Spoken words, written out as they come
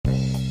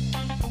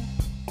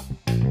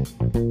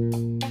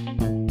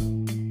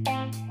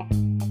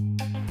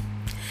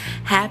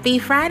Happy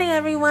Friday,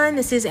 everyone.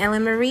 This is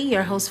Ellen Marie,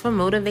 your host for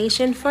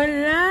Motivation for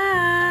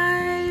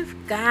Life.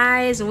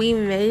 Guys, we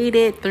made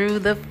it through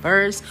the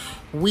first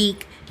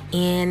week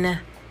in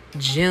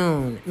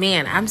June.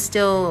 Man, I'm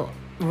still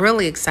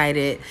really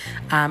excited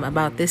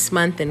about this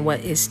month and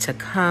what is to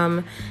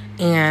come.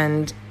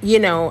 And,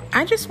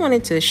 I just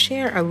wanted to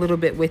share a little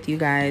bit with you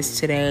guys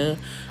today.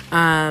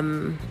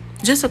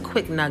 Just a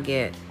quick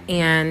nugget.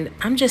 And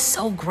I'm just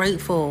so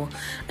grateful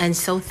and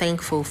so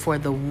thankful for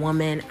the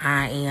woman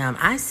I am.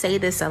 I say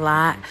this a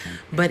lot,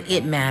 but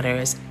it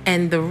matters.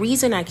 And the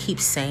reason I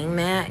keep saying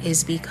that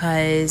is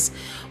because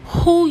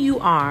who you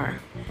are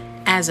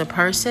as a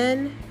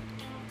person,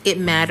 it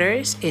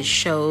matters. It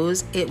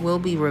shows. It will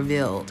be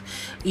revealed.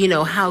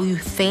 How you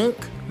think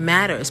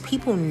matters.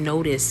 People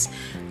notice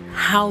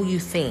how you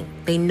think.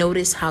 They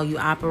notice how you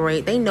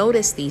operate. They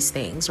notice these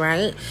things,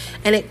 right?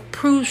 And it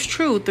proves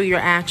true through your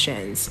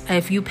actions.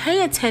 If you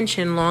pay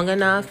attention long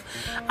enough,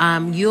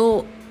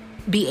 you'll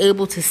be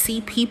able to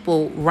see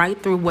people right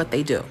through what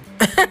they do.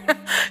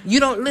 You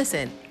don't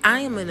listen. I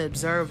am an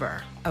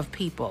observer of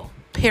people.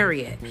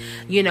 Period.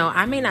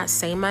 I may not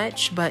say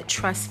much, but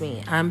trust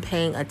me, I'm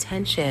paying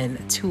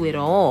attention to it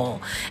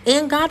all.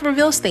 And God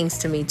reveals things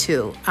to me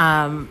too.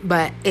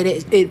 But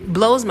it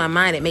blows my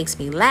mind. It makes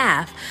me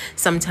laugh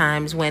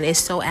sometimes when it's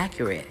so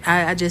accurate.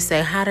 I just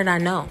say, how did I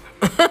know?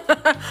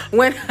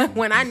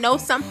 When I know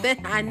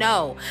something, I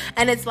know.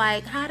 And it's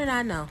like, how did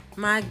I know?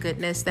 My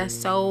goodness, that's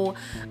so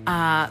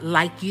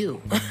like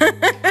you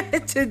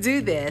to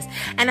do this.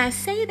 And I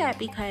say that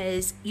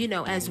because,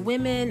 as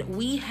women,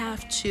 we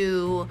have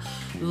to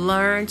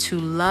learn to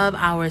love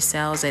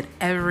ourselves at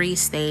every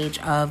stage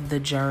of the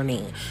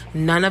journey.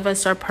 None of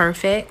us are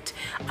perfect.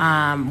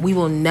 We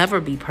will never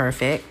be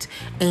perfect.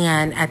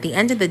 And at the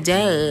end of the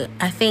day,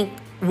 I think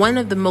one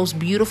of the most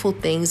beautiful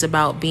things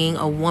about being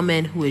a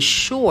woman who is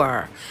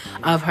sure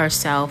of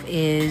herself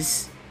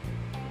is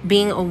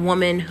being a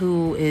woman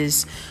who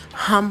is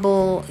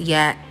humble,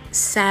 yet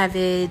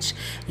savage,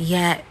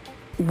 yet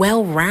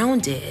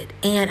well-rounded.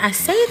 And I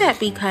say that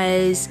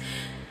because,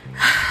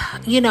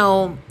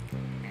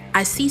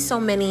 I see so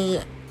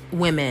many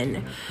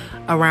women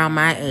around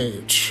my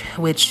age,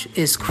 which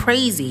is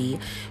crazy,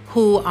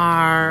 who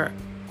are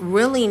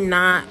really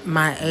not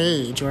my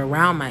age or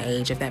around my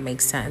age, if that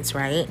makes sense,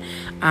 right?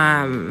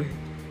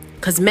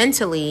 Because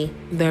mentally,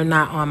 they're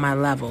not on my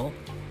level.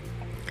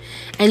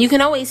 And you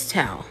can always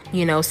tell,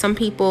 some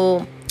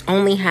people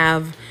only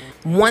have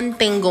one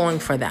thing going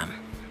for them,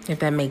 if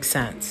that makes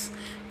sense.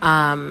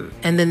 And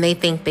then they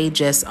think they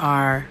just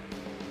are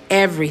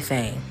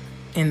everything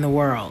in the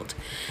world.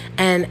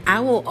 And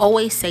I will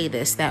always say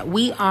this, that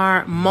we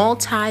are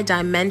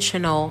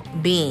multi-dimensional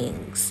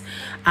beings.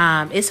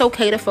 It's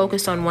okay to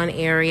focus on one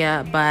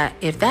area, but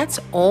if that's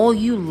all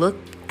you look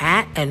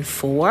at and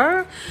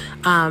for,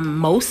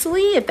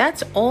 mostly, if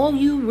that's all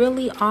you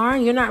really are,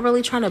 you're not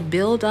really trying to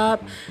build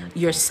up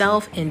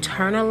yourself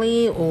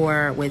internally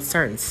or with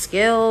certain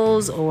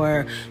skills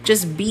or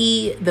just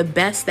be the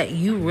best that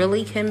you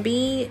really can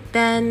be,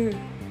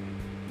 then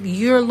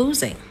you're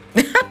losing.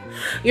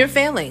 You're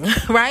failing,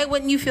 right?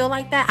 Wouldn't you feel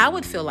like that? I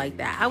would feel like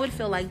that. I would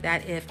feel like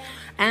that if,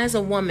 as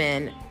a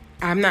woman,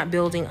 I'm not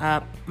building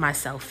up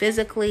myself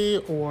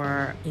physically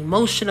or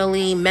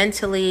emotionally,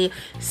 mentally,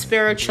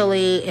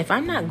 spiritually. If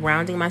I'm not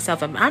grounding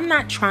myself, if I'm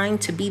not trying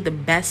to be the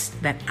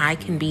best that I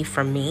can be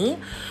for me,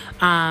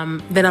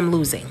 then I'm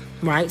losing,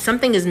 right?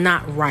 Something is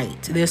not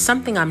right. There's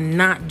something I'm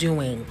not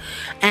doing.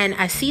 And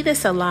I see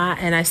this a lot.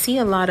 And I see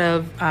a lot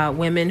of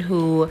women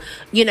who,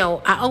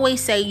 I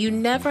always say you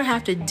never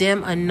have to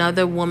dim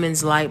another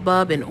woman's light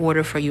bulb in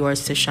order for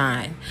yours to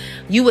shine.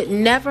 You would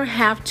never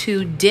have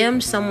to dim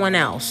someone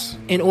else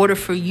in order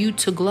for you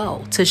to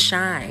glow, to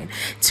shine,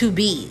 to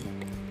be.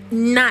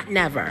 Not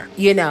never,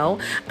 we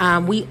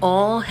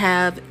all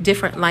have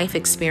different life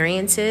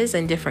experiences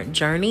and different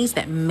journeys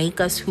that make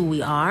us who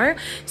we are.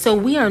 So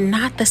we are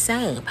not the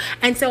same.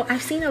 And so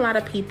I've seen a lot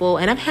of people,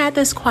 and I've had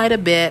this quite a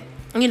bit.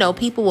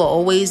 People will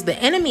always, the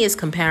enemy is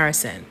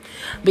comparison,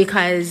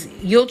 because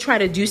you'll try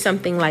to do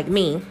something like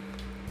me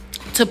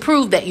to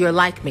prove that you're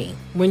like me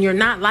when you're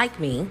not like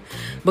me,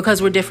 because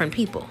we're different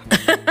people.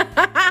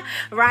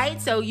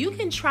 Right? So you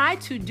can try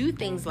to do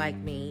things like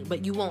me,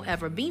 but you won't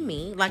ever be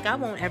me, like I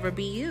won't ever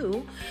be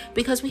you,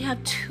 because we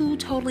have two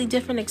totally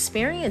different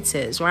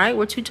experiences, right?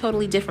 We're two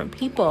totally different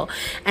people.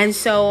 And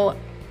so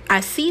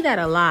I see that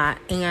a lot,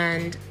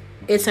 and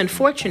it's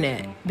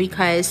unfortunate,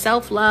 because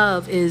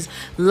self-love is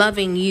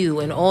loving you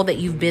and all that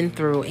you've been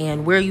through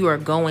and where you are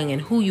going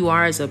and who you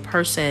are as a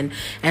person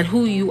and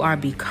who you are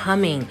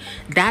becoming.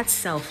 That's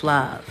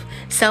self-love.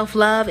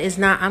 Self-love is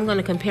not, I'm going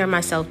to compare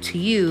myself to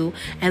you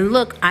and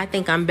look, I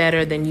think I'm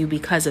better than you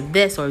because of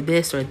this or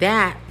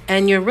that.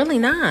 And you're really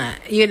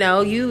not, you're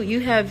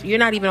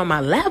not even on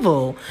my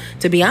level,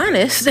 to be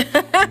honest.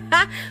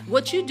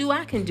 What you do,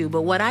 I can do,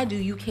 but what I do,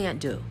 you can't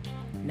do.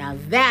 Now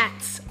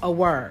that's a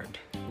word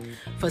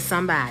for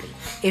somebody.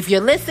 If you're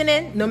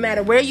listening, no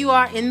matter where you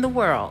are in the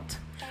world,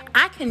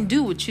 I can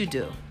do what you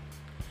do,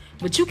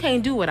 but you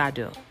can't do what I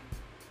do.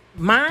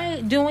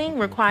 My doing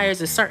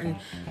requires a certain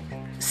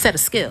set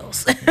of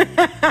skills,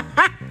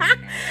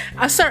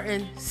 a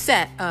certain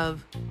set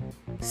of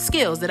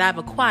skills that I've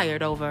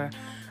acquired over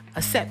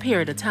a set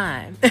period of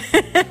time.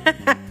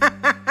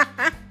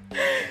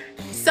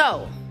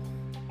 So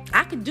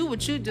I can do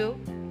what you do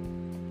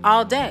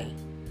all day,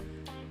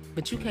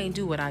 but you can't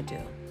do what I do.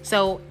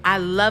 So I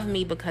love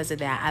me because of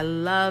that. I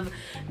love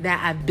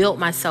that I've built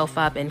myself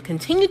up and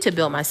continue to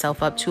build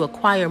myself up to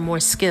acquire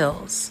more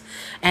skills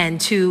and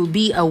to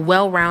be a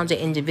well-rounded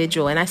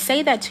individual. And I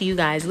say that to you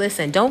guys,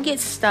 listen, don't get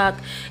stuck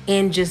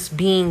in just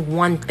being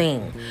one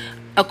thing.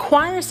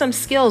 Acquire some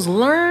skills,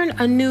 learn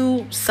a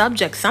new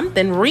subject,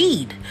 something,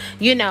 read,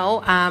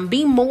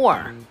 be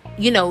more.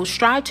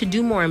 Strive to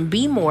do more and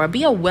be more.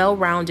 Be a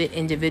well-rounded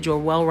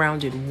individual,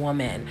 well-rounded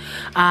woman.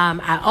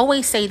 I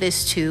always say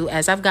this too,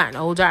 as I've gotten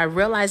older, I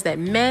realize that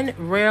men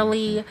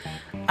rarely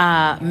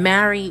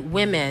marry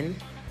women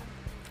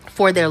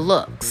for their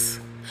looks.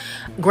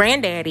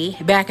 Granddaddy,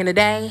 back in the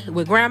day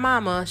with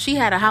grandmama, she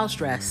had a house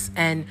dress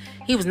and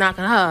he was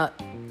knocking her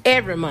up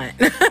every month.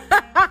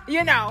 Me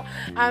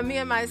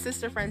and my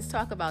sister friends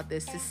talk about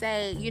this to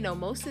say,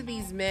 most of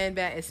these men,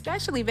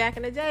 especially back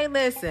in the day,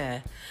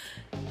 listen,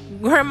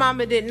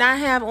 grandmama did not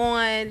have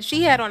on,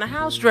 she had on a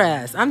house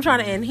dress.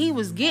 And he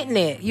was getting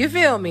it. You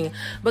feel me?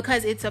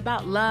 Because it's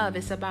about love.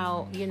 It's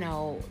about,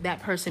 that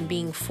person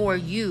being for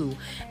you.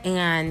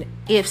 And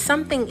if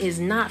something is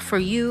not for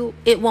you,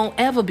 it won't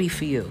ever be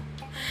for you.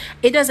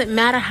 It doesn't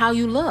matter how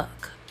you look.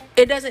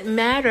 It doesn't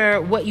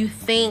matter what you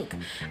think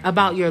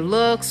about your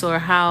looks or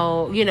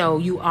how,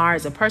 you are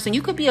as a person.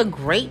 You could be a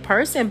great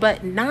person,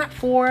 but not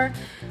for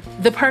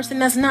the person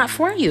that's not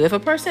for you. If a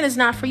person is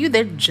not for you,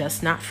 they're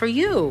just not for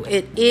you.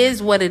 It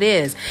is what it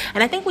is.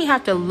 And I think we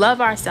have to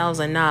love ourselves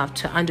enough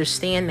to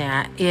understand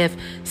that if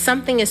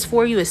something is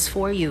for you, it's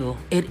for you.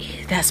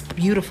 That's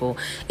beautiful.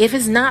 If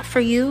it's not for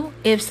you,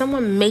 if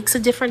someone makes a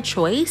different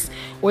choice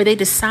or they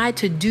decide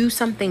to do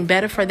something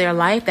better for their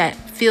life that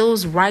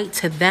feels right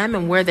to them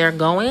and where they're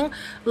going,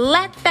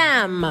 let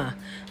them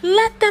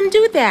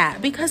do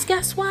that. Because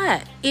guess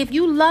what? If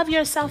you love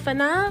yourself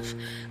enough,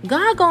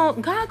 God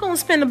gonna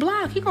spin the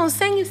block. He gonna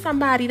send you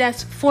somebody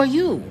that's for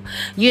you,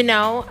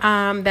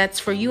 that's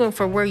for you and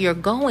for where you're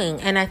going.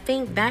 And I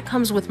think that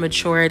comes with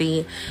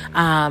maturity.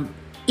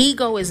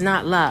 Ego is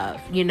not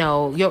love.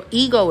 Your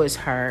ego is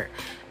hurt.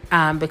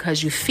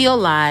 Because you feel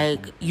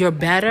like you're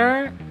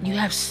better. You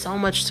have so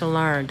much to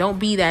learn. Don't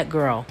be that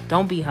girl.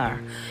 Don't be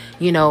her.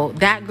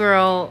 That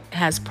girl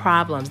has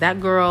problems. That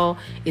girl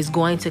is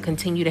going to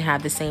continue to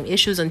have the same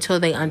issues until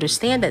they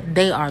understand that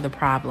they are the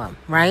problem,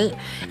 right?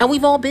 And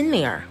we've all been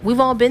there.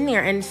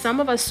 And some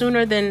of us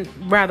sooner than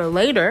rather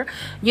later,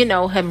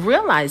 have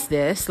realized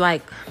this.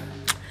 Like,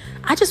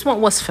 I just want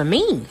what's for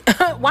me.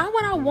 Why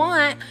would I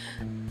want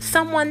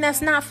someone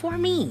that's not for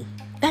me?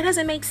 That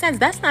doesn't make sense.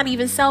 That's not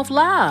even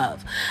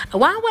self-love.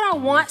 Why would I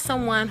want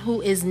someone who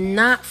is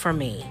not for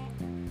me?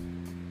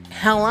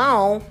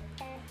 Hello?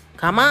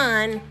 Come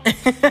on.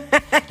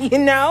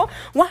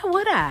 Why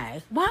would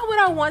I? Why would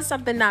I want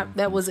something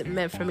that wasn't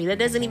meant for me? That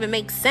doesn't even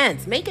make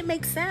sense. Make it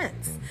make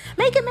sense.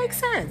 Make it make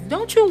sense.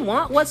 Don't you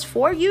want what's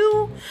for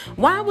you?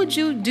 Why would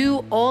you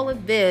do all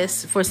of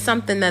this for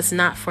something that's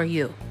not for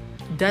you?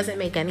 Doesn't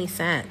make any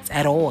sense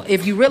at all.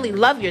 If you really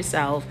love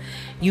yourself,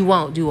 you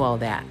won't do all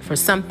that for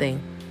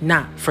something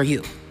not for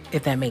you,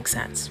 if that makes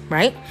sense,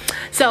 right?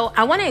 So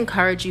I want to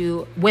encourage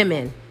you,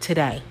 women,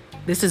 today.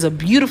 This is a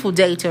beautiful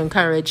day to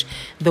encourage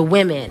the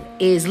women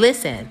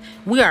listen,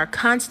 we are a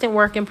constant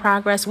work in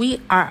progress.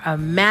 We are a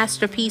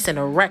masterpiece and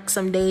a wreck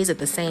some days at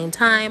the same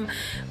time.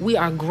 We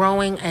are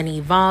growing and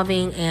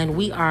evolving, and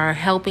we are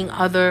helping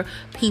other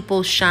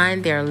people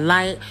shine their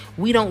light.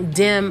 We don't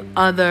dim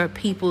other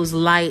people's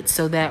light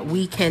so that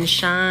we can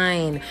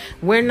shine.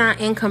 We're not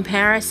in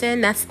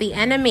comparison. That's the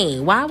enemy.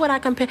 Why would I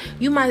compare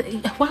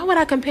why would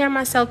I compare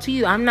myself to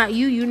you? I'm not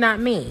you, you not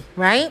me,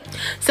 right?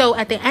 So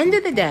at the end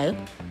of the day,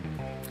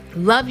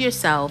 love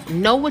yourself.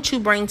 Know what you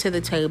bring to the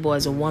table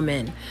as a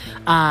woman.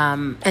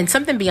 And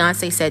something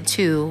Beyonce said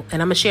too,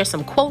 and I'm going to share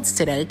some quotes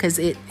today because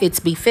it's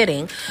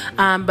befitting.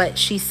 But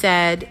she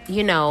said,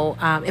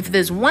 if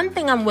there's one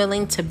thing I'm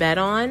willing to bet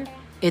on,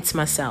 it's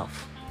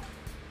myself.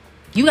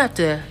 You have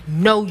to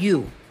know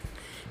you.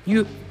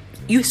 You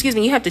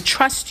have to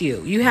trust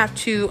you. You have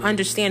to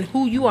understand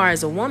who you are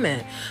as a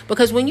woman.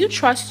 Because when you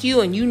trust you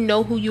and you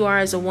know who you are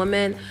as a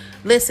woman,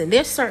 listen,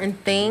 there's certain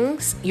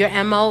things, your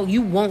MO,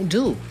 you won't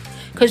do.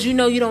 Because you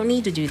don't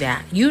need to do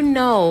that. You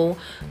know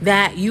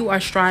that you are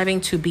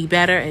striving to be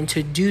better and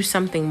to do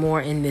something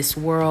more in this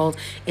world.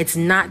 It's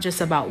not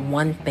just about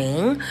one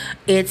thing.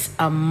 It's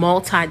a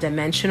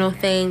multi-dimensional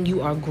thing.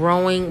 You are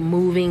growing,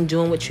 moving,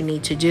 doing what you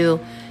need to do.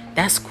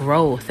 That's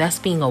growth. That's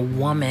being a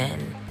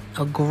woman,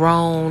 a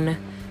grown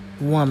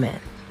woman,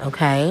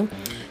 okay?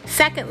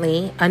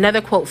 Secondly,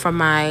 another quote from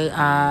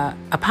my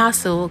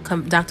apostle,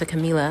 Dr.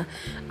 Camila,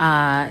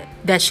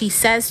 that she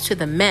says to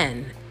the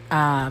men,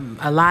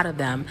 a lot of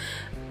them,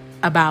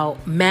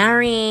 about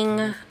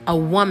marrying a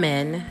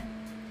woman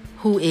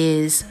who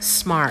is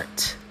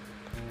smart.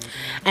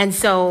 And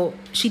so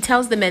she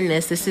tells the men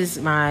this. This is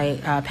my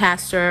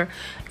pastor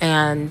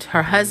and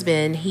her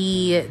husband.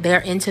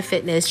 They're into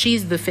fitness.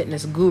 She's the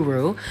fitness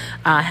guru,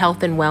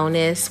 health and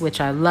wellness,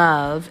 which I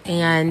love.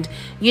 And,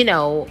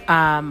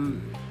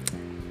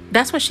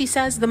 that's what she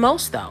says the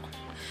most, though.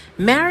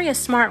 Marry a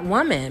smart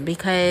woman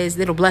because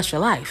it'll bless your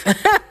life.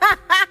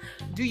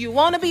 Do you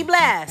want to be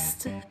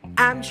blessed?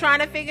 I'm trying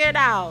to figure it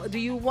out. Do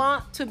you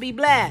want to be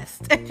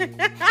blessed? So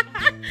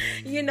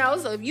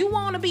if you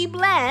want to be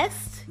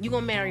blessed, you're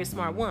going to marry a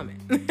smart woman.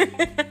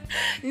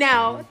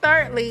 Now,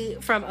 thirdly,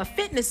 from a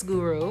fitness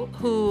guru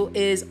who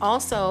is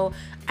also,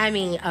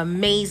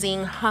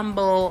 amazing,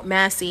 humble,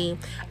 Massey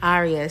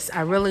Arias.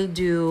 I really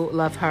do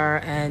love her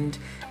and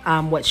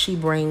what she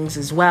brings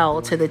as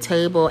well to the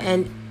table.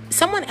 And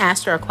someone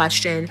asked her a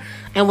question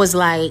and was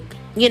like,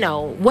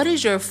 what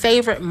is your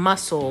favorite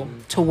muscle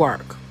to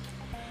work?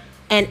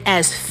 And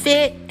as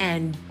fit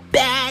and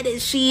bad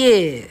as she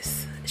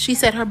is, she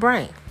said her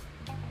brain.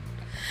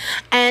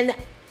 And,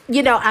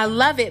 I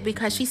love it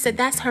because she said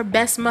that's her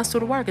best muscle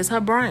to work is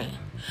her brain.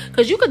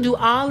 Because you could do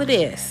all of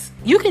this.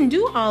 You can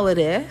do all of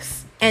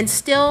this and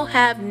still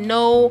have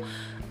no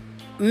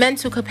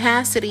mental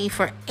capacity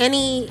for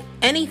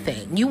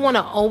anything. You want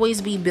to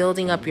always be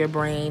building up your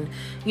brain,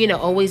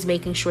 always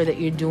making sure that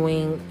you're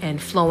doing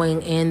and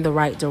flowing in the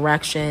right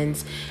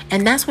directions.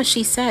 And that's what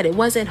she said. It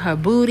wasn't her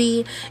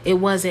booty, it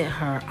wasn't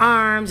her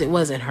arms, it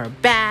wasn't her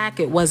back,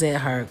 it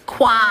wasn't her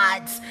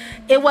quads,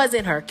 it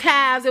wasn't her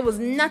calves, it was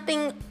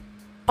nothing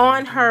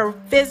on her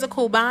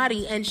physical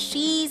body. And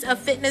she's a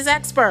fitness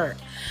expert,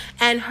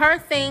 and her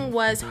thing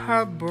was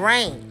her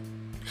brain.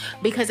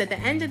 Because at the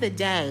end of the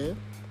day,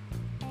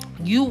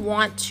 you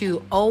want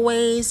to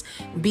always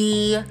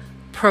be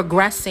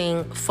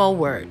progressing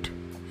forward.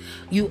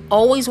 You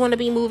always want to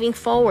be moving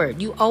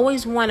forward. You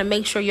always want to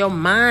make sure your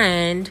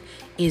mind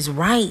is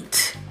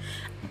right.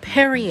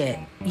 Period.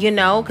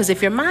 Because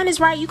if your mind is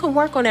right, you can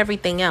work on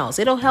everything else.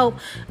 It'll help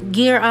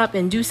gear up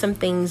and do some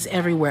things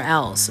everywhere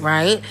else,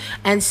 right?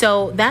 And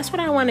so that's what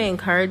I want to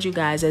encourage you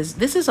guys, as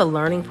this is a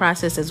learning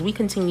process as we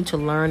continue to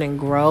learn and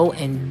grow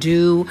and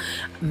do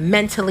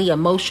mentally,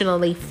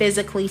 emotionally,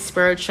 physically,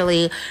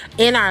 spiritually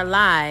in our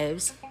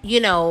lives,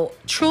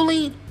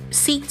 truly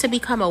seek to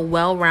become a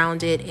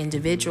well-rounded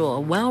individual,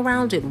 a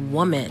well-rounded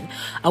woman,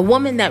 a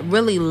woman that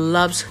really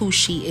loves who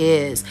she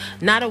is,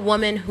 not a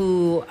woman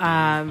who,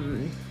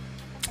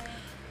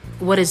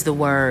 what is the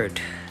word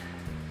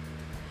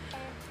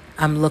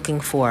I'm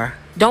looking for?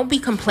 Don't be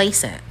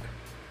complacent.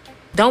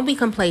 Don't be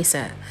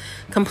complacent.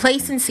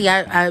 Complacency,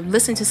 I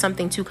listened to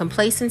something too.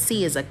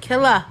 Complacency is a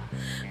killer.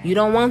 You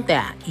don't want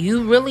that.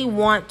 You really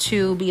want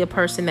to be a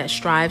person that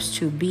strives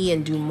to be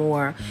and do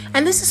more.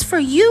 And this is for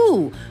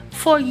you,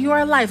 for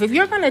your life. If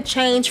you're going to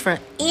change for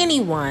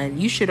anyone,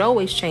 you should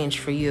always change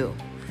for you.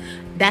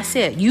 That's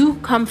it. You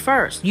come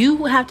first.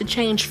 You have to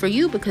change for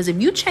you, because if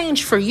you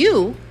change for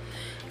you,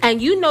 and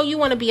you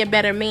want to be a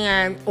better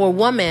man or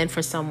woman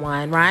for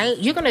someone, right?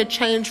 You're going to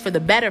change for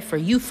the better for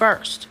you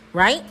first,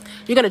 right?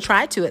 You're going to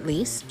try to at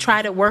least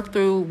try to work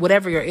through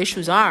whatever your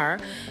issues are,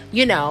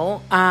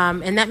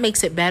 and that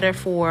makes it better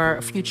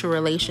for future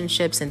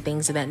relationships and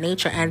things of that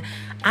nature. And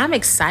I'm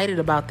excited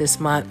about this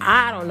month.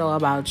 I don't know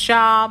about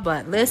y'all,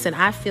 but listen,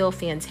 I feel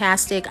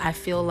fantastic. I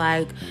feel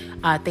like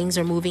things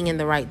are moving in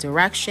the right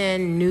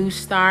direction. New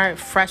start,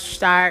 fresh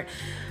start.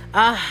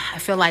 I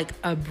feel like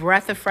a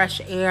breath of fresh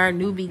air,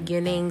 new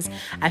beginnings.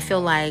 I feel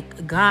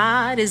like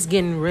God is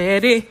getting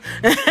ready.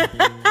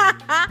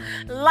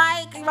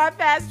 Like my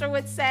pastor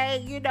would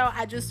say,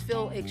 I just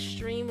feel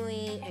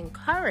extremely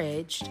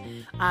encouraged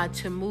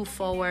to move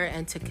forward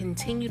and to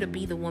continue to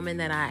be the woman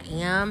that I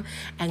am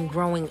and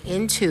growing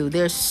into.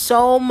 There's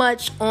so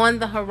much on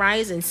the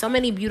horizon. So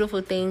many beautiful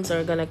things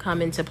are going to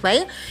come into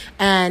play.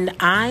 And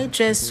I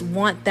just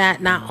want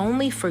that not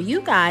only for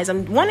you guys.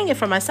 I'm wanting it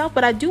for myself,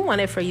 but I do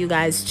want it for you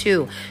guys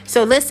too.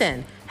 So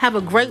listen, have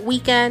a great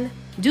weekend.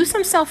 Do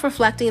some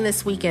self-reflecting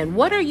this weekend.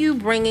 What are you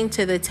bringing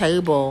to the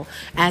table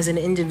as an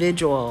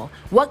individual?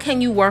 What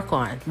can you work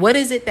on? What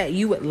is it that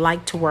you would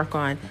like to work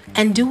on?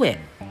 And do it.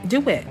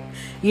 Do it.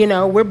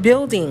 We're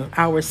building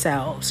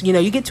ourselves.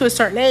 You get to a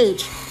certain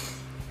age,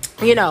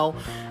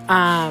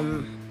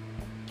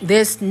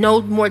 there's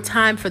no more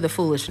time for the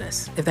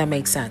foolishness, if that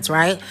makes sense,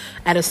 right?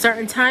 At a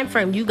certain time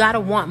frame, you got to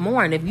want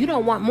more. And if you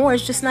don't want more,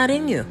 it's just not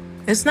in you.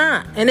 It's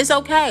not. And it's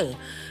okay.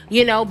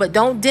 But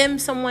don't dim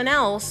someone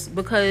else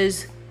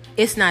because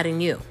it's not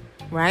in you,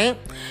 right?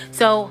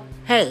 So,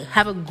 hey,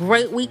 have a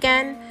great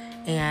weekend.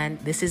 And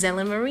this is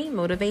Ellen Marie,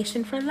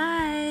 Motivation for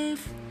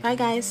Life. Bye,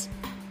 guys.